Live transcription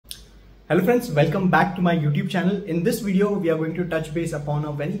Hello friends, welcome back to my YouTube channel. In this video, we are going to touch base upon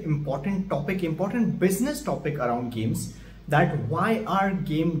a very important topic, important business topic around games. That why are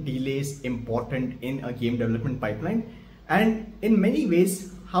game delays important in a game development pipeline? And in many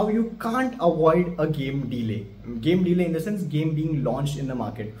ways, how you can't avoid a game delay. Game delay in the sense, game being launched in the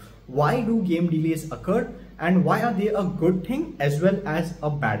market. Why do game delays occur? And why are they a good thing as well as a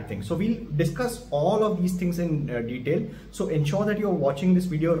bad thing? So we'll discuss all of these things in detail. So ensure that you're watching this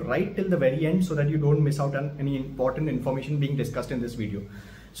video right till the very end so that you don't miss out on any important information being discussed in this video.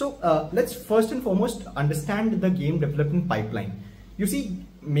 So let's first and foremost understand the game development pipeline. You see,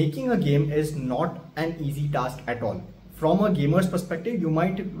 making a game is not an easy task at all. From a gamer's perspective, you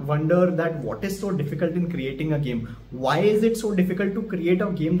might wonder that what is so difficult in creating a game? Why is it so difficult to create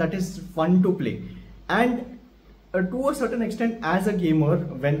a game that is fun to play? And to a certain extent, as a gamer,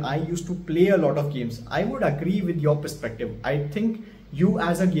 when I used to play a lot of games, I would agree with your perspective. I think you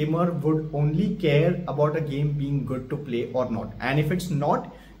as a gamer would only care about a game being good to play or not. And if it's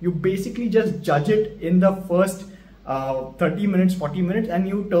not, you basically just judge it in the first 30 minutes, 40 minutes, and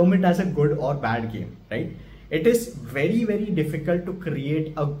you term it as a good or bad game, right? It is very, very difficult to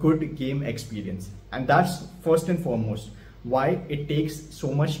create a good game experience. And that's first and foremost why it takes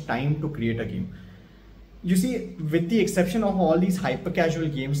so much time to create a game. You see, with the exception of all these hyper casual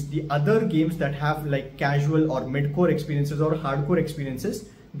games, the other games that have like casual or mid-core experiences or hardcore experiences,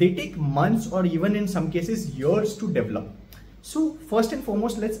 they take months or even in some cases years to develop. So first and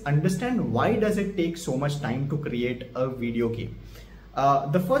foremost, let's understand why does it take so much time to create a video game.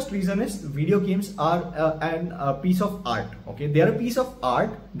 The first reason is video games are a piece of art. Okay, they are a piece of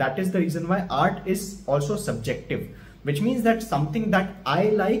art. That is the reason why art is also subjective, which means that something that I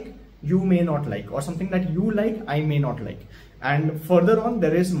like, you may not like, or something that you like, I may not like. And further on,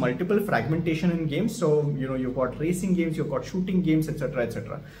 there is multiple fragmentation in games. So, you know, you've got racing games, you've got shooting games, etc.,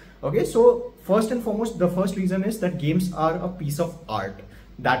 etc. Okay, so first and foremost, the first reason is that games are a piece of art.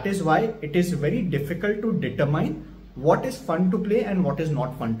 That is why it is very difficult to determine what is fun to play and what is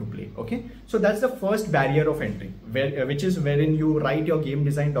not fun to play. Okay, so that's the first barrier of entry, which is wherein you write your game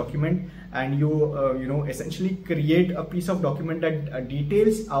design document and you essentially create a piece of document that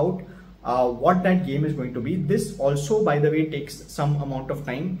details out what that game is going to be. This also, by the way, takes some amount of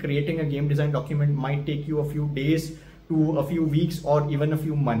time. Creating a game design document might take you a few days to a few weeks or even a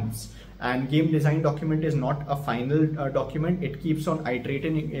few months. And game design document is not a final document. It keeps on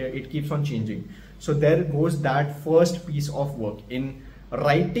iterating, it keeps on changing. So there goes that first piece of work in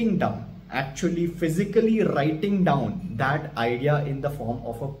writing down, actually physically writing down that idea in the form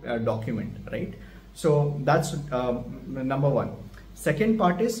of a document, right? So that's number one. Second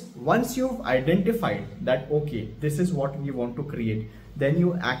part is, once you've identified that, okay, this is what we want to create, then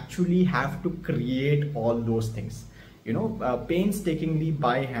you actually have to create all those things. You know, painstakingly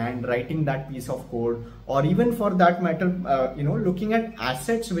by hand, writing that piece of code, or even for that matter, looking at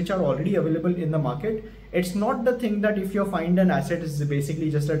assets which are already available in the market. It's not the thing that if you find an asset is basically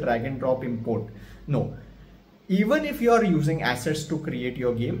just a drag and drop import. No, even if you are using assets to create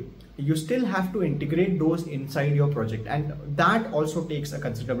your game, you still have to integrate those inside your project, and that also takes a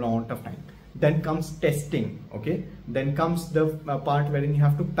considerable amount of time. Then comes testing. Okay, then comes the part wherein you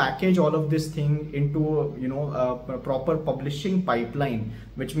have to package all of this thing into a proper publishing pipeline,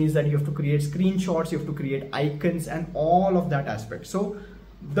 which means that you have to create screenshots, you have to create icons and all of that aspect. So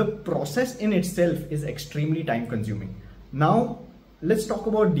the process in itself is extremely time consuming. Now let's talk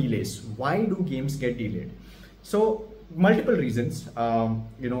about delays. Why do games get delayed? So multiple reasons.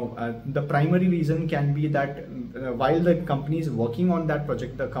 The primary reason can be that while the company is working on that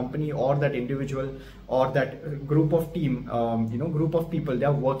project, the company or that individual or that group of team, group of people, they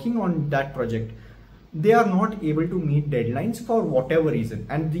are working on that project, they are not able to meet deadlines for whatever reason.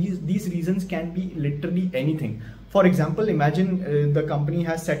 And these reasons can be literally anything. For example, imagine the company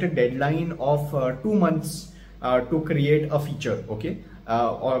has set a deadline of 2 months to create a feature, okay,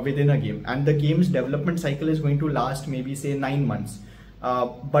 or within a game, and the game's development cycle is going to last maybe say 9 months.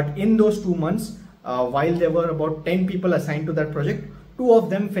 But in those 2 months, while there were about 10 people assigned to that project, 2 of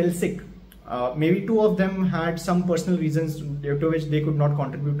them fell sick. Maybe 2 of them had some personal reasons due to which they could not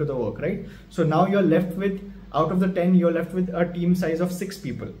contribute to the work, right? So now you're left with, out of the 10, you're left with a team size of 6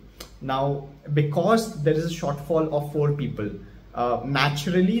 people. Now, because there is a shortfall of 4 people,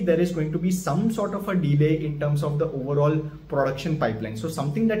 naturally there is going to be some sort of a delay in terms of the overall production pipeline. So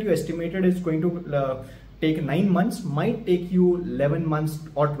something that you estimated is going to take 9 months might take you 11 months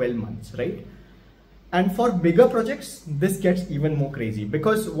or 12 months, right? And for bigger projects, this gets even more crazy,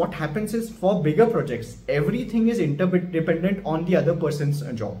 because what happens is, for bigger projects, everything is interdependent on the other person's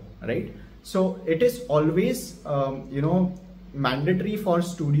job, right? So it is always, mandatory for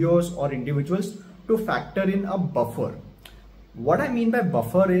studios or individuals to factor in a buffer. What I mean by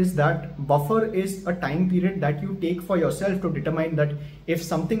buffer is that buffer is a time period that you take for yourself to determine that if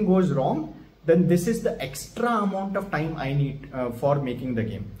something goes wrong, then this is the extra amount of time I need for making the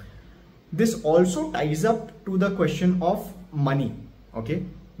game. This also ties up to the question of money, okay?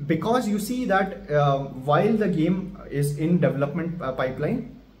 Because you see that while the game is in development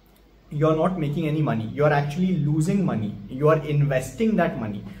pipeline, you're not making any money. You're actually losing money. You are investing that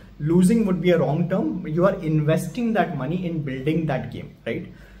money. Losing would be a wrong term. You are investing that money in building that game,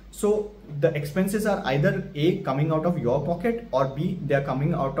 right? So the expenses are either A, coming out of your pocket, or B, they're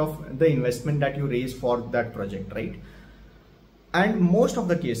coming out of the investment that you raise for that project, right? And most of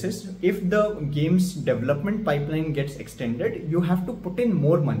the cases, if the game's development pipeline gets extended, you have to put in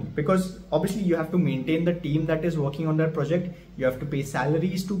more money, because obviously you have to maintain the team that is working on that project. You have to pay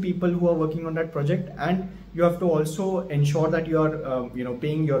salaries to people who are working on that project, and you have to also ensure that you are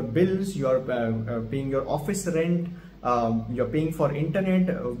paying your bills, you are paying your office rent, you're paying for internet,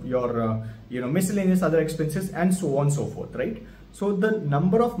 your miscellaneous other expenses, and so on and so forth, right? So the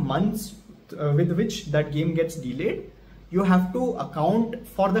number of months with which that game gets delayed, you have to account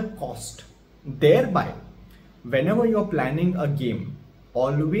for the cost. Thereby, whenever you're planning a game,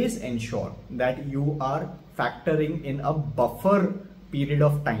 always ensure that you are factoring in a buffer period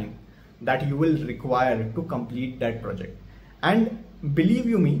of time that you will require to complete that project. And believe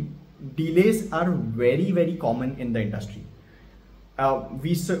you me, delays are very, very common in the industry.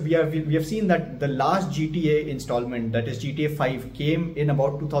 We have seen that the last GTA installment, that is GTA 5, came in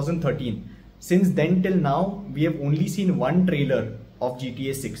about 2013. Since then till now, we have only seen one trailer of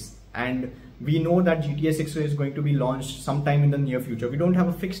GTA 6, and we know that GTA 6 is going to be launched sometime in the near future. We don't have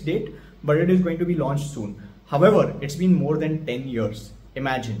a fixed date, but it is going to be launched soon. However, it's been more than 10 years.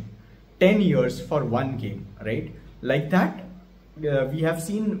 Imagine 10 years for one game, right? Like that, we have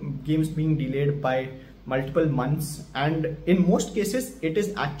seen games being delayed by multiple months, and in most cases, it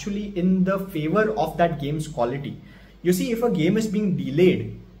is actually in the favor of that game's quality. You see, if a game is being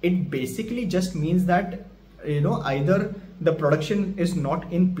delayed, it basically just means that either the production is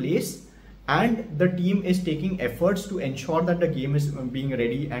not in place and the team is taking efforts to ensure that the game is being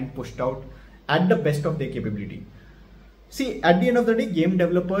ready and pushed out at the best of their capability. See, at the end of the day, game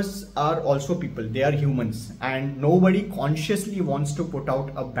developers are also people. They are humans, and nobody consciously wants to put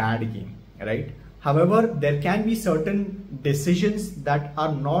out a bad game, right? However, there can be certain decisions that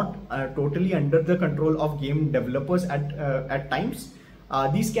are not totally under the control of game developers at times.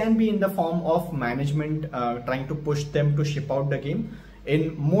 These can be in the form of management trying to push them to ship out the game.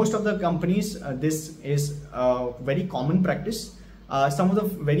 In most of the companies, this is a very common practice. Some of the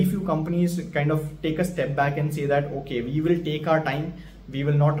very few companies kind of take a step back and say that, okay, we will take our time. We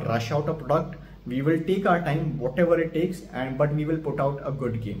will not rush out a product. We will take our time, whatever it takes, but we will put out a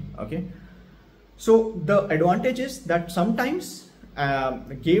good game. Okay. So the advantage is that sometimes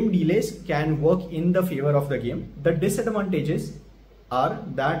game delays can work in the favor of the game. The disadvantages are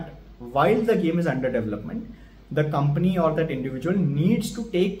that while the game is under development, the company or that individual needs to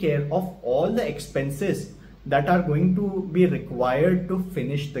take care of all the expenses that are going to be required to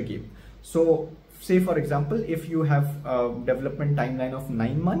finish the game. So say for example, if you have a development timeline of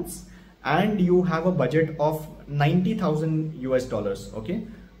 9 months and you have a budget of $90,000 US, okay,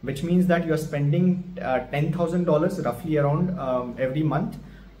 which means that you are spending $10,000 roughly around every month.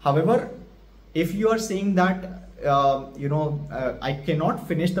 However, if you are saying that I cannot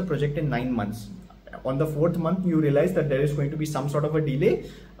finish the project in 9 months. On the 4th month, you realize that there is going to be some sort of a delay.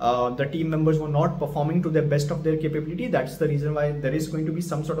 The team members were not performing to the best of their capability. That's the reason why there is going to be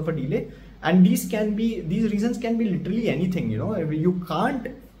some sort of a delay. And these reasons can be literally anything. You can't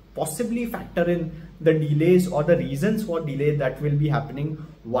possibly factor in the delays or the reasons for delay that will be happening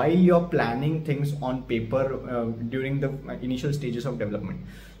while you're planning things on paper during the initial stages of development.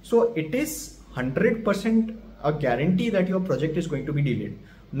 So it is 100% a guarantee that your project is going to be delayed.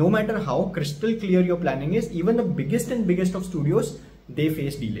 No matter how crystal clear your planning is, even the biggest of studios, they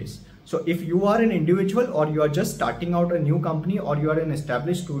face delays. So if you are an individual or you are just starting out a new company, or you are an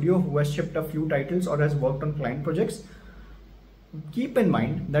established studio who has shipped a few titles or has worked on client projects, keep in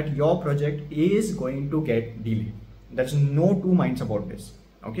mind that your project is going to get delayed. There's no two minds about this.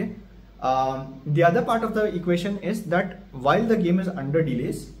 Okay. The other part of the equation is that while the game is under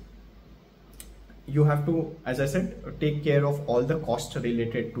delays, you have to, as I said, take care of all the costs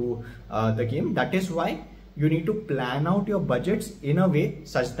related to the game. That is why you need to plan out your budgets in a way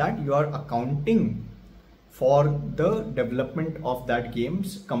such that you are accounting for the development of that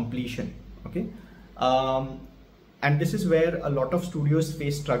game's completion. Okay. and this is where a lot of studios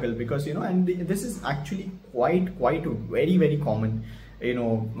face struggle, because this is actually quite very common.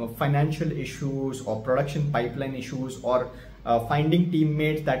 Financial issues or production pipeline issues, or finding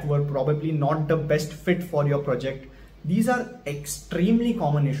teammates that were probably not the best fit for your project. These are extremely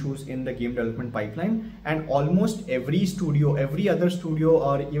common issues in the game development pipeline, and almost every studio, every other studio,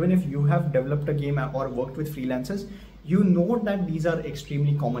 or even if you have developed a game or worked with freelancers, you know that these are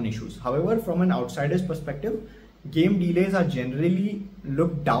extremely common issues. However, from an outsider's perspective, game delays are generally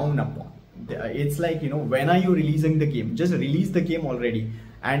looked down upon. It's like, when are you releasing the game? Just release the game already.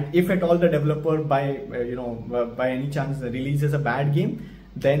 And if at all the developer by any chance releases a bad game,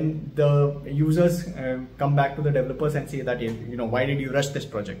 then the users come back to the developers and say that, why did you rush this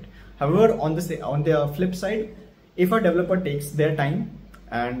project? However, on the flip side, if a developer takes their time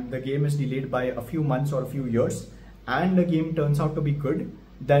and the game is delayed by a few months or a few years, and the game turns out to be good,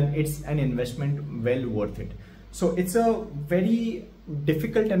 then it's an investment well worth it. So it's a very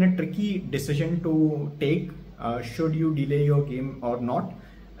difficult and a tricky decision to take. Should you delay your game or not?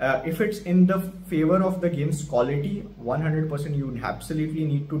 If it's in the favor of the game's quality, 100% you absolutely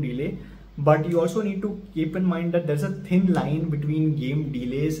need to delay. But you also need to keep in mind that there's a thin line between game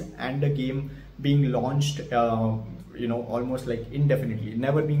delays and the game being launched almost like indefinitely,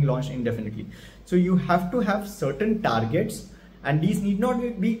 never being launched indefinitely. So you have to have certain targets, and these need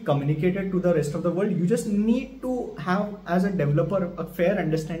not be communicated to the rest of the world. You just need to have, as a developer, a fair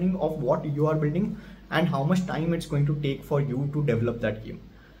understanding of what you are building and how much time it's going to take for you to develop that game.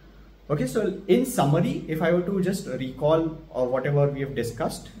 Okay, so in summary, if I were to just recall whatever we have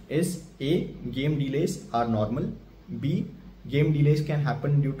discussed, is A, game delays are normal. B, game delays can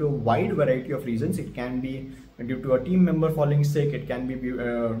happen due to a wide variety of reasons. It can be due to a team member falling sick. It can be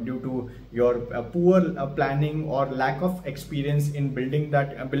due to your poor planning or lack of experience in building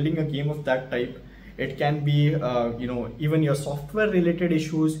a game of that type. It can be even your software related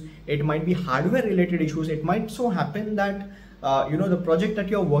issues. It might be hardware related issues. It might so happen that the project that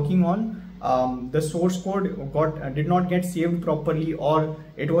you're working on, the source code did not get saved properly, or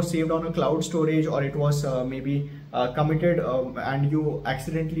it was saved on a cloud storage, or it was maybe committed and you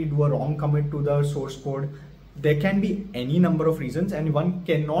accidentally do a wrong commit to the source code. There can be any number of reasons, and one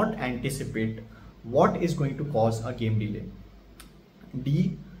cannot anticipate what is going to cause a game delay.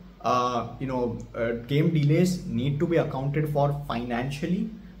 D, game delays need to be accounted for financially,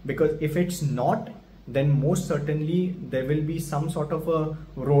 because if it's not, then most certainly there will be some sort of a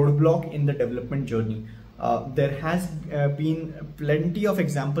roadblock in the development journey. There has been plenty of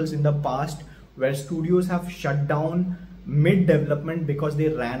examples in the past where studios have shut down mid development because they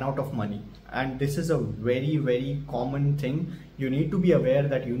ran out of money, and this is a very common thing. You need to be aware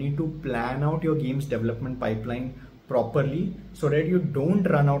that you need to plan out your game's development pipeline properly so that you don't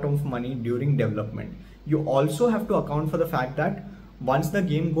run out of money during development. You also have to account for the fact that once the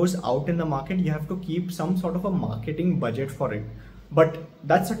game goes out in the market, you have to keep some sort of a marketing budget for it. But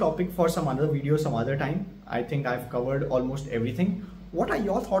that's a topic for some other video, some other time. I think I've covered almost everything. What are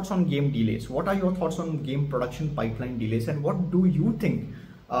your thoughts on game delays? What are your thoughts on game production pipeline delays? And what do you think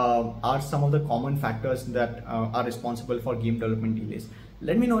are some of the common factors that are responsible for game development delays?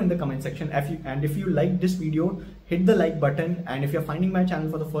 Let me know in the comment section. If you like this video, hit the like button. And if you're finding my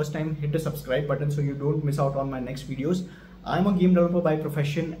channel for the first time, hit the subscribe button so you don't miss out on my next videos. I'm a game developer by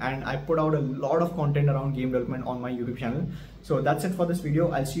profession, and I put out a lot of content around game development on my YouTube channel. So that's it for this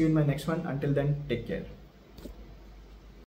video. I'll see you in my next one. Until then, take care.